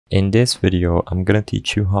In this video, I'm gonna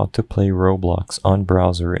teach you how to play Roblox on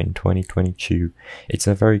browser in 2022. It's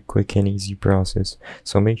a very quick and easy process,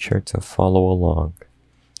 so make sure to follow along.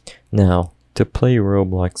 Now, to play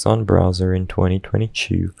Roblox on browser in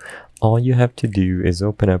 2022, all you have to do is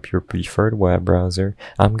open up your preferred web browser.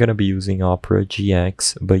 I'm gonna be using Opera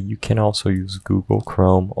GX, but you can also use Google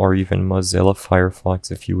Chrome or even Mozilla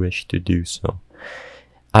Firefox if you wish to do so.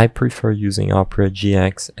 I prefer using Opera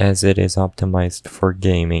GX as it is optimized for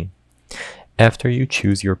gaming. After you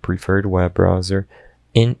choose your preferred web browser,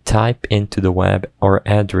 type into the web or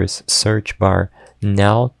address search bar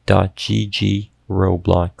now.gg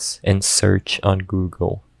Roblox and search on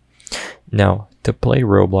Google. Now, to play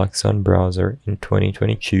Roblox on browser in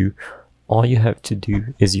 2022, all you have to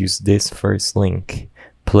do is use this first link.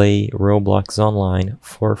 Play Roblox online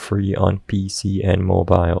for free on PC and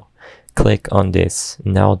mobile. Click on this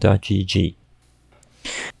now.gg.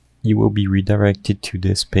 You will be redirected to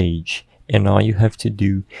this page, and all you have to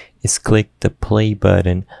do is click the play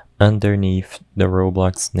button underneath the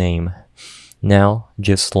Roblox name. Now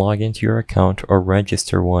just log into your account or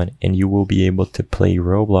register one and you will be able to play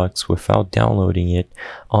Roblox without downloading it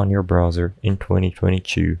on your browser in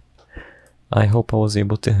 2022. I hope I was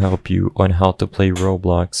able to help you on how to play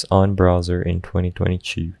Roblox on browser in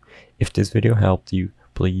 2022. If this video helped you,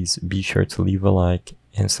 please be sure to leave a like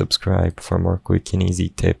and subscribe for more quick and easy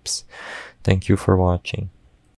tips. Thank you for watching.